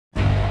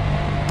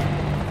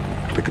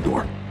Pick a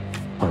door.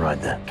 All right,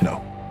 then.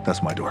 No,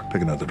 that's my door.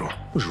 Pick another door.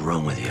 What's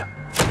wrong with you?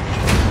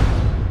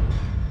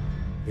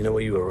 You know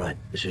what? You were right.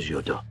 This is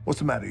your door. What's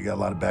the matter? You got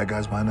a lot of bad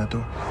guys behind that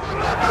door?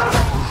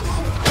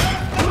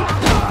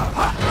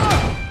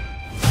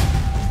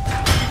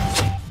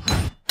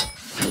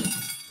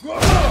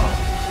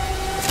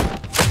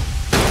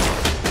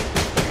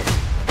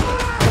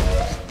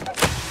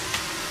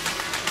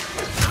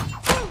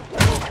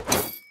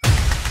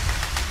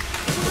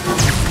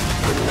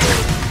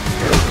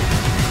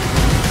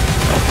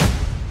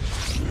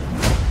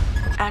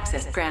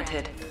 Access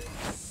granted.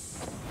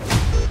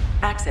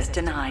 Access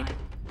denied.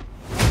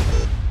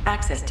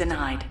 Access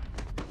denied.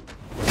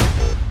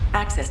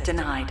 Access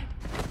denied.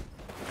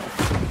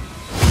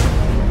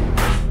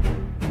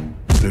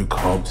 Luke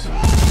Hobbs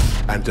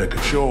and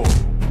Shaw.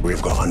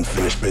 We've got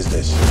unfinished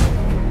business.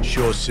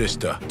 Shaw's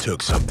sister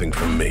took something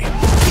from me.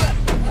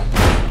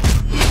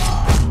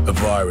 A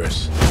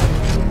virus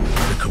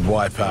that could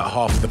wipe out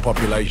half the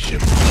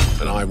population,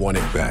 and I want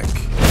it back.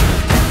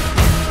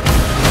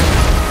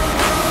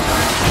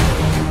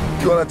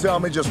 You want to tell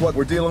me just what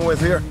we're dealing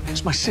with here?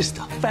 It's my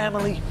sister.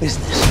 Family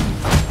business.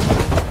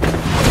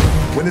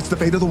 When it's the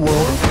fate of the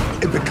world,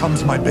 it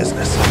becomes my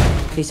business.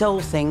 This whole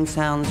thing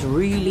sounds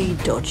really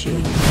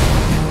dodgy.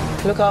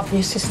 Look after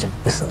your sister.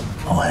 Listen,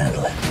 I'll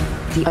handle it.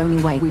 The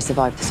only way we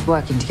survive is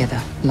working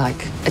together,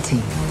 like a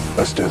team.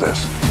 Let's do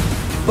this.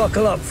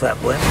 Buckle up,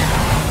 fat boy.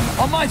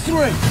 On my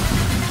 3,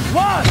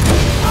 1!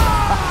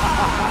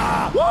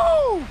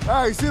 Woo!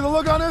 Hey, you see the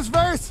look on his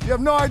face? You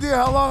have no idea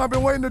how long I've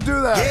been waiting to do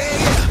that.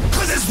 Yeah,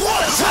 'cause it's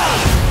war time!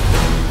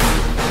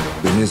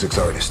 The music's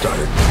already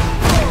started.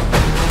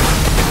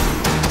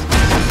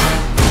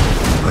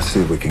 Let's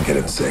see if we can get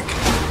in sync.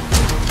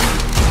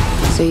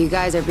 So you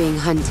guys are being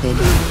hunted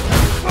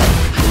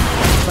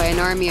by an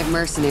army of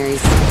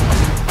mercenaries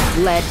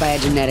led by a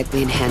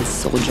genetically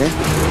enhanced soldier.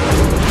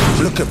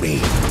 Look at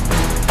me.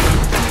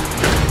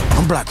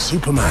 I'm Black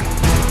Superman.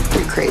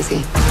 You're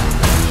crazy.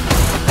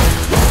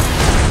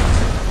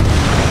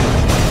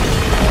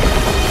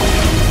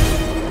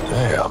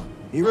 Damn.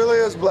 He really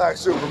is Black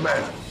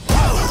Superman.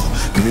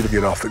 You need to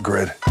get off the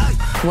grid.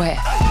 Where?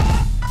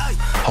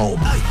 Home.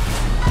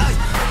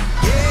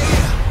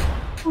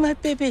 My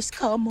baby's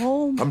come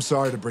home. I'm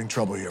sorry to bring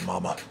trouble here,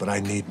 Mama, but I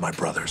need my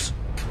brothers.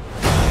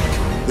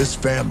 This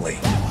family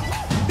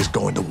is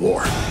going to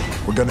war.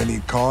 We're gonna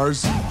need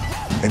cars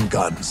and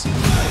guns.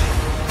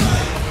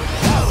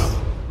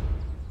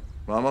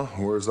 Mama,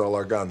 where's all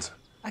our guns?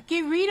 I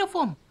get rid of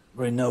them.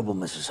 Very noble,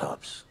 Mrs.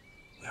 Hobbs.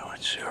 We are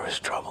in serious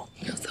trouble.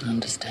 That's an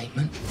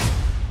understatement.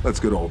 Let's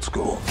get old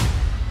school.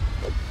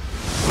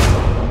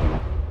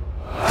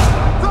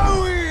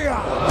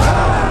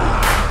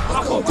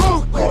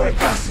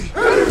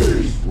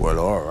 Well,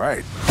 all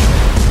right.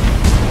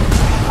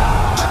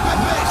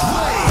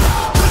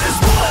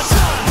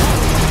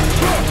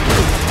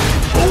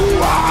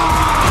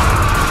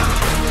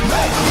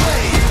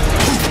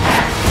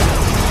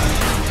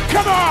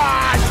 Come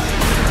on!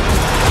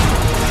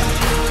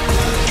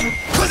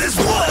 'Cause it's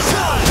war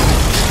time!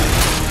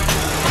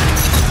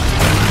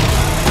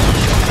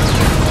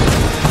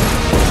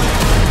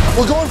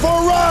 We're going for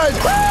a ride!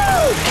 Woo!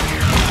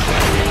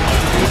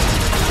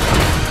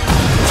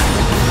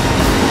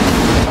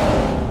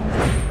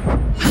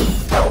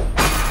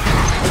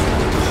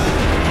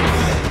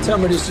 Tell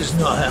me this is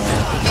not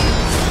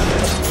happening.